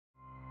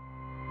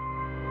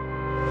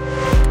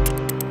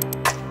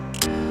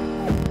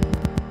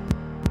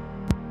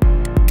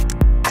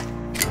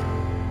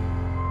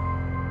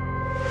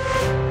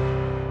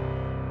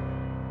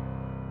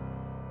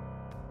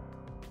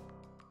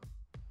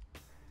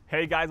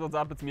Hey guys, what's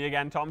up? It's me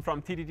again, Tom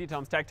from TTT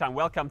Tom's Tech Time.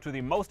 Welcome to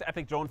the most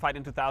epic drone fight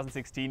in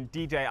 2016,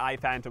 DJI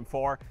Phantom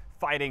 4,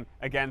 fighting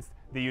against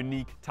the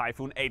Yuneec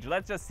Typhoon H.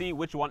 Let's just see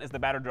which one is the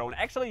better drone.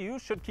 Actually, you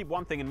should keep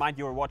one thing in mind.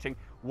 You are watching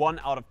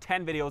 1 out of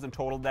 10 videos in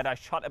total that I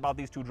shot about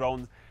these two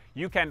drones.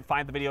 You can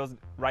find the videos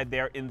right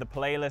there in the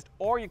playlist,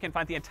 or you can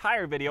find the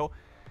entire video,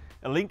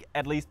 a link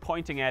at least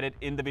pointing at it,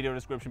 in the video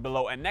description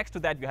below. And next to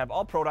that, you have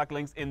all product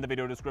links in the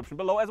video description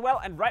below as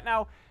well. And right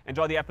now,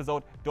 enjoy the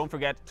episode. Don't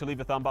forget to leave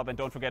a thumb up and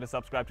don't forget to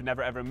subscribe to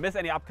never ever miss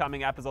any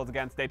upcoming episodes.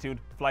 Again, stay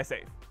tuned, fly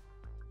safe.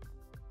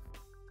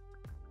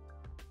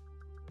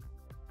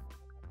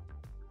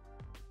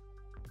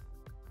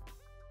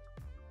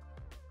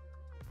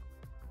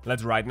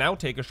 Let's right now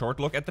take a short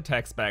look at the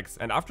tech specs,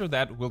 and after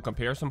that we'll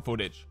compare some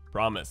footage.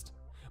 Promised.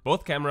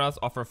 Both cameras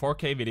offer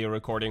 4K video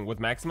recording with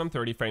maximum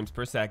 30 frames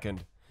per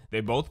second. They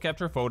both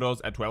capture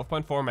photos at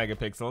 12.4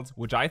 megapixels,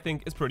 which I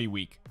think is pretty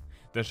weak.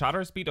 The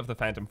shutter speed of the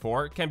Phantom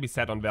 4 can be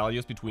set on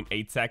values between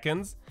 8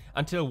 seconds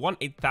until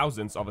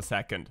 1/8000th of a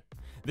second.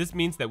 This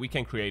means that we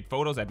can create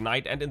photos at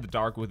night and in the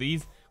dark with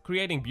ease,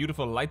 creating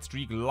beautiful light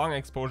streak long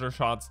exposure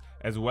shots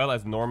as well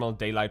as normal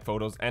daylight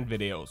photos and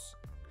videos.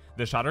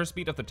 The shutter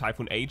speed of the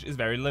Typhoon H is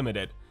very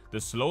limited.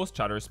 The slowest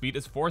shutter speed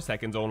is 4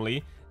 seconds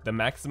only, the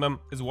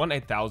maximum is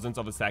 1/8000th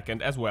of a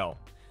second as well.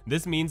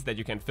 This means that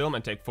you can film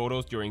and take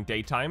photos during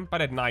daytime,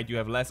 but at night you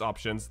have less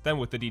options than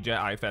with the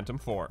DJI Phantom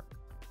 4.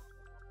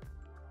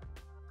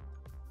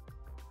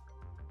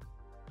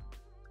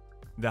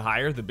 The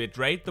higher the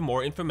bitrate, the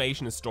more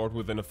information is stored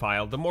within a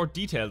file, the more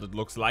detailed it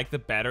looks like, the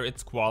better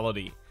its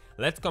quality.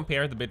 Let's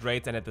compare the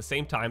bitrates and at the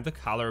same time the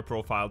color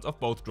profiles of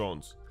both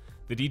drones.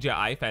 The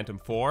DJI Phantom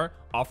 4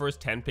 offers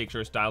 10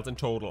 picture styles in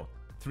total.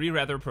 3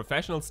 rather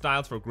professional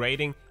styles for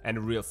grading and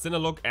a real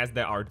cine-look, as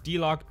there are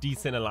D-Log,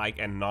 D-Cine-like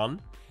and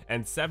none,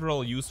 and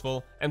several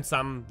useful and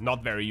some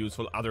not very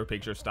useful other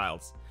picture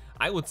styles.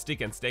 I would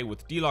stick and stay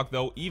with D-Log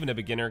though. Even a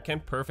beginner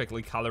can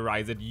perfectly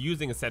colorize it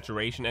using a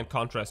saturation and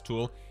contrast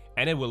tool,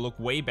 and it will look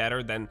way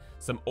better than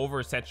some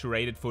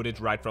oversaturated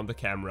footage right from the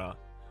camera.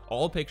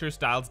 All picture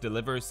styles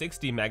deliver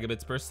 60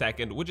 megabits per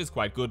second, which is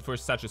quite good for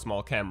such a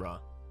small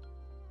camera.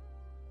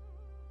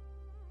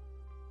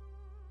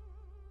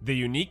 The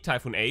Yuneec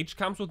Typhoon H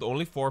comes with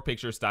only 4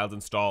 picture styles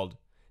installed: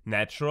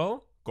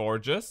 Natural,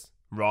 Gorgeous,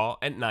 Raw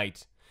and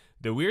Night.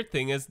 The weird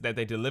thing is that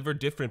they deliver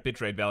different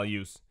bitrate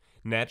values.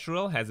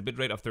 Natural has a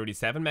bitrate of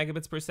 37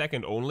 megabits per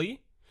second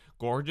only.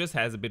 Gorgeous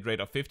has a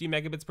bitrate of 50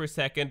 megabits per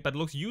second but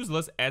looks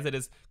useless as it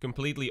is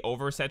completely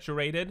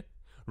oversaturated.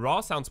 Raw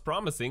sounds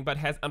promising but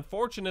has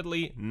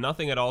unfortunately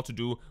nothing at all to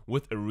do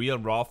with a real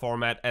RAW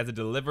format, as it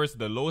delivers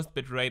the lowest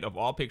bitrate of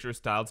all picture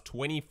styles,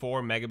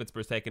 24 megabits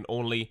per second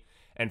only.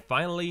 And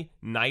finally,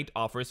 Night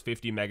offers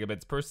 50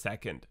 megabits per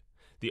second.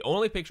 The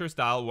only picture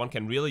style one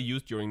can really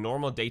use during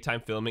normal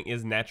daytime filming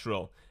is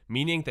Natural,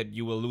 meaning that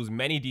you will lose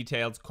many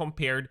details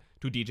compared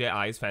to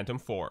DJI's Phantom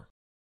 4.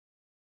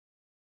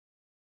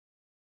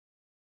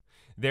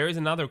 There is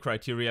another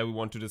criteria we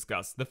want to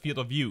discuss: the field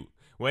of view.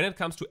 When it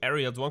comes to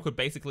aerials, one could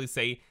basically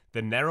say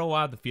the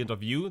narrower the field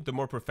of view, the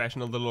more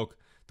professional the look.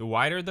 The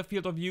wider the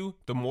field of view,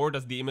 the more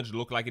does the image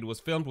look like it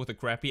was filmed with a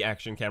crappy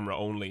action camera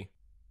only.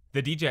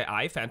 The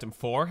DJI Phantom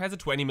 4 has a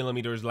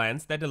 20mm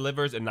lens that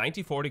delivers a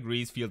 94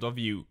 degrees field of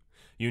view.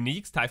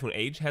 Yuneec's Typhoon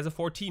H has a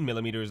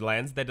 14mm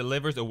lens that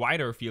delivers a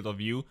wider field of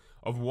view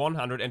of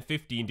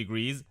 115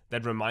 degrees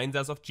that reminds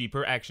us of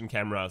cheaper action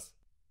cameras.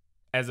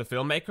 As a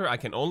filmmaker, I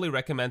can only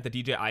recommend the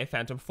DJI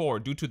Phantom 4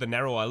 due to the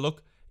narrower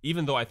look,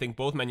 even though I think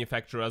both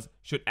manufacturers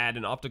should add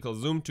an optical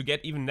zoom to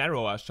get even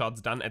narrower shots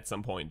done at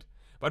some point.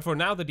 But for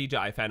now, the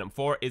DJI Phantom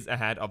 4 is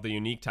ahead of the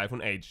Yuneec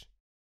Typhoon H.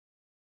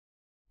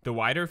 The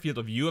wider field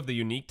of view of the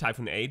Yuneec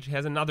Typhoon H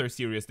has another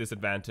serious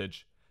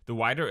disadvantage. The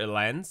wider a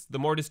lens, the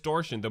more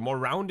distortion, the more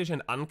roundish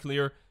and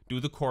unclear do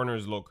the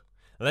corners look.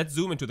 Let's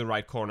zoom into the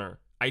right corner.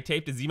 I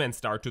taped a Siemens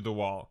star to the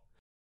wall.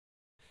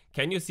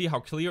 Can you see how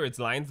clear its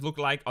lines look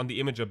like on the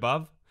image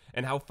above,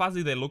 and how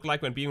fuzzy they look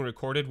like when being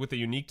recorded with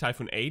the Yuneec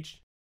Typhoon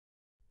H?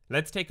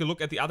 Let's take a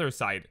look at the other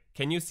side.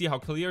 Can you see how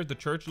clear the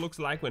church looks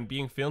like when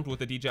being filmed with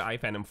the DJI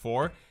Phantom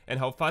 4, and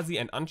how fuzzy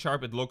and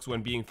unsharp it looks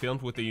when being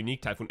filmed with the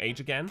Yuneec Typhoon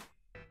H again?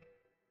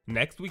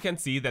 Next, we can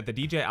see that the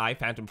DJI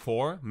Phantom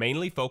 4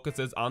 mainly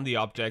focuses on the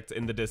objects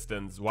in the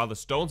distance, while the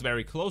stones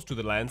very close to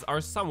the lens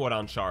are somewhat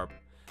unsharp.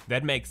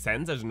 That makes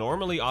sense, as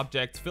normally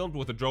objects filmed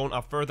with a drone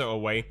are further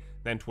away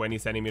than 20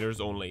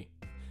 centimeters only.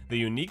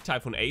 The Yuneec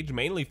Typhoon H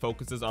mainly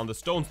focuses on the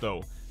stones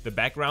though. The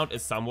background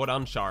is somewhat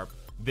unsharp.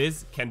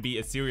 This can be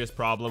a serious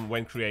problem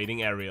when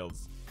creating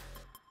aerials.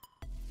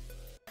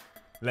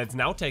 Let's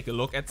now take a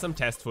look at some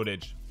test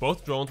footage.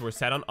 Both drones were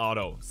set on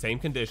auto, same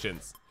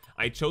conditions.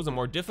 I chose a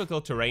more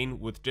difficult terrain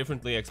with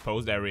differently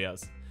exposed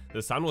areas.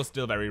 The sun was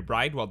still very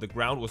bright while the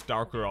ground was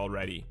darker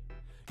already.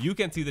 You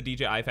can see the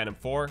DJI Phantom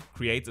 4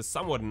 creates a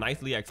somewhat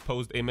nicely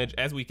exposed image,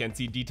 as we can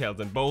see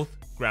details in both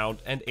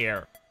ground and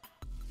air.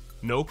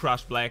 No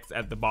crushed blacks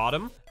at the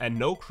bottom and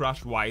no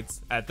crushed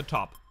whites at the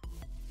top.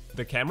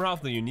 The camera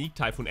of the Yuneec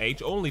Typhoon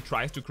H only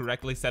tries to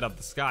correctly set up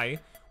the sky,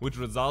 which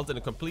results in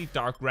a complete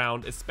dark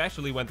ground,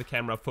 especially when the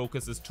camera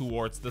focuses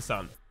towards the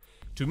sun.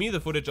 To me, the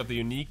footage of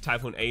the Yuneec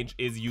Typhoon H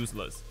is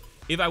useless.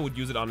 If I would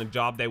use it on a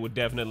job, they would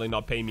definitely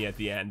not pay me at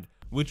the end,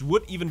 which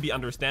would even be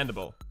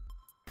understandable.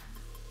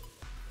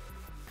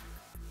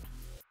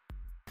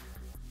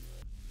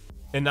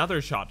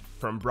 Another shot,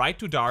 from bright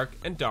to dark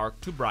and dark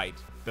to bright.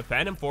 The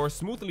Phantom 4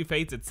 smoothly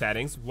fades its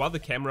settings, while the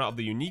camera of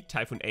the Yuneec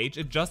Typhoon H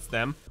adjusts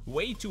them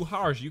way too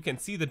harsh. You can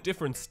see the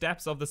different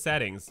steps of the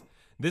settings.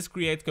 This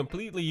creates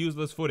completely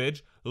useless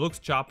footage, looks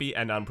choppy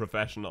and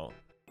unprofessional.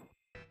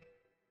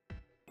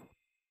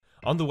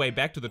 On the way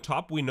back to the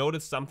top, we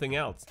noticed something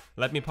else.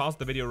 Let me pause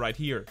the video right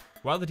here.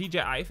 While the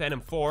DJI Phantom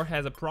 4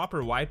 has a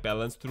proper white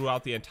balance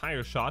throughout the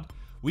entire shot,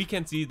 we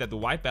can see that the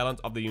white balance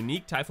of the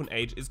Yuneec Typhoon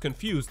H is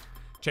confused,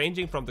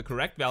 changing from the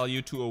correct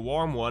value to a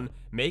warm one,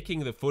 making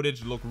the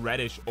footage look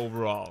reddish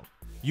overall.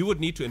 You would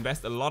need to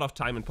invest a lot of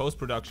time in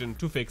post-production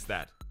to fix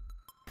that.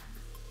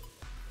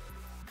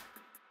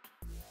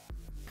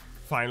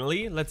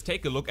 Finally, let's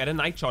take a look at a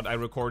night shot I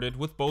recorded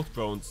with both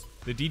drones.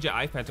 The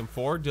DJI Phantom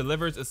 4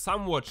 delivers a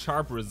somewhat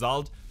sharp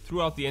result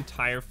throughout the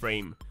entire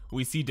frame.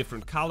 We see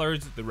different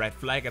colors, the red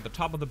flag at the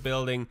top of the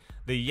building,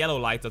 the yellow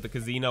lights of the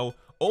casino.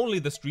 Only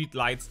the street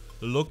lights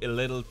look a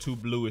little too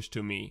bluish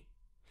to me.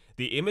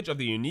 The image of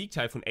the Yuneec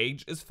Typhoon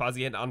H is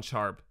fuzzy and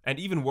unsharp, and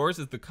even worse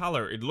is the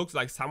color. It looks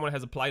like someone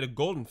has applied a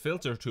golden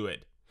filter to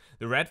it.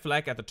 The red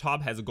flag at the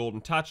top has a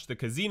golden touch, the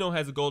casino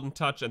has a golden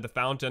touch, and the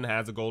fountain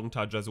has a golden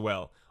touch as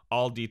well.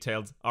 All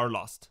details are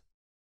lost.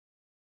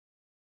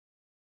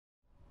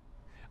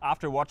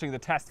 After watching the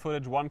test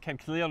footage, one can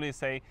clearly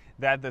say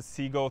that the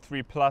Seago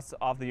 3 Plus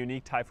of the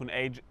Yuneec Typhoon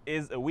H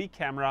is a weak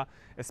camera,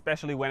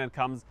 especially when it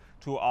comes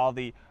to all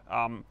the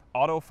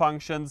auto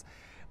functions.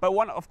 But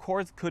one, of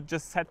course, could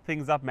just set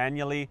things up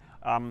manually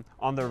on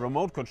the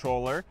remote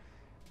controller.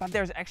 But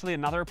there's actually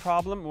another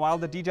problem. While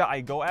the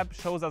DJI Go app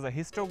shows us a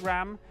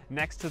histogram,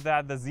 next to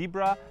that the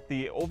zebra,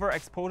 the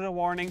overexposure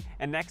warning,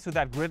 and next to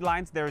that grid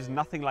lines, there is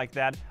nothing like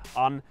that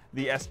on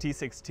the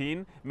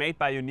ST16 made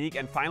by Yuneec.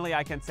 And finally,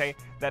 I can say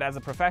that as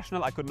a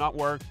professional, I could not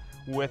work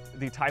with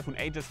the Typhoon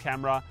H's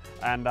camera.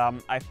 And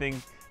I think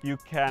you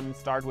can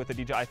start with the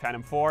DJI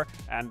Phantom 4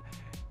 and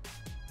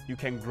you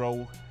can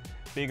grow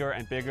bigger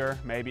and bigger,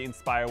 maybe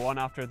Inspire 1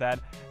 after that,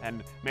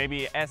 and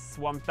maybe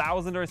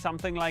S1000 or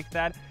something like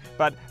that.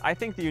 But I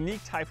think the Yuneec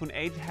Typhoon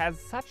H has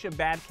such a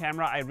bad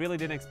camera, I really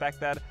didn't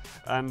expect that.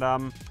 And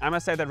I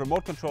must say that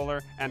remote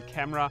controller and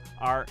camera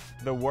are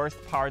the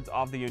worst parts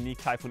of the Yuneec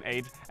Typhoon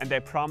H, and they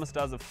promised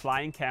us a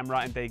flying camera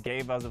and they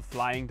gave us a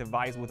flying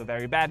device with a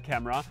very bad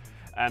camera.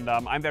 And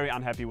I'm very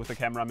unhappy with the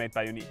camera made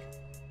by Yuneec.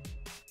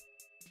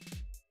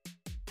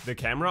 The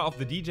camera of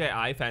the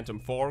DJI Phantom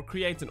 4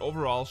 creates an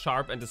overall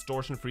sharp and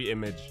distortion-free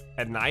image.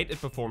 At night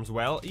it performs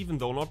well, even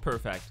though not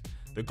perfect.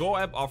 The Go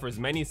app offers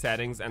many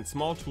settings and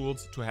small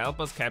tools to help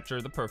us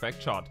capture the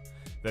perfect shot.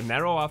 The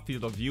narrower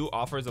field of view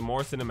offers a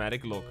more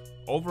cinematic look.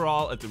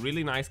 Overall, it's a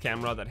really nice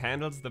camera that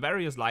handles the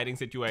various lighting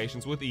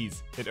situations with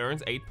ease. It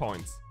earns 8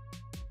 points.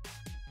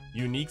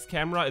 Yuneec's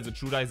camera is a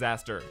true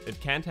disaster. It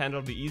can't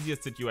handle the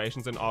easiest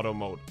situations in auto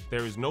mode.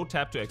 There is no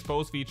tap to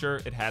expose feature,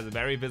 it has a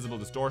very visible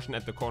distortion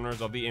at the corners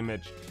of the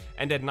image.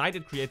 And at night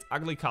it creates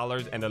ugly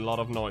colors and a lot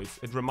of noise.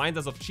 It reminds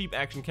us of cheap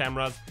action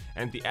cameras,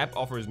 and the app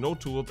offers no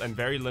tools and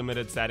very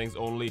limited settings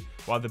only,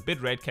 while the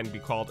bitrate can be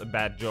called a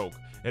bad joke.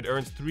 It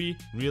earns 3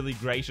 really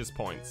gracious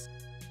points.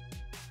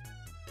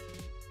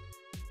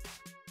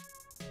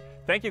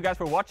 Thank you guys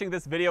for watching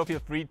this video. Feel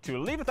free to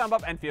leave a thumb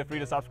up and feel free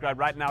to subscribe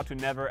right now to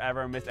never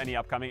ever miss any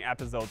upcoming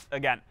episodes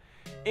again.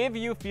 If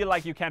you feel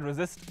like you can't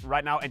resist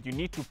right now and you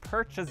need to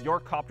purchase your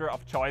copter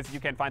of choice, you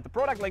can find the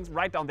product links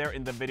right down there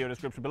in the video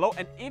description below.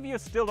 And if you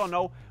still don't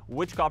know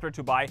which copter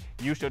to buy,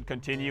 you should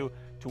continue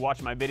to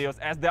watch my videos,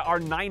 as there are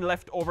 9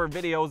 leftover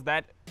videos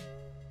that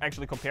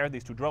actually compare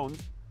these two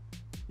drones.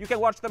 You can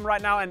watch them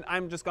right now, and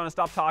I'm just gonna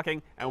stop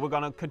talking and we're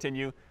gonna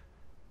continue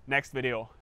next video.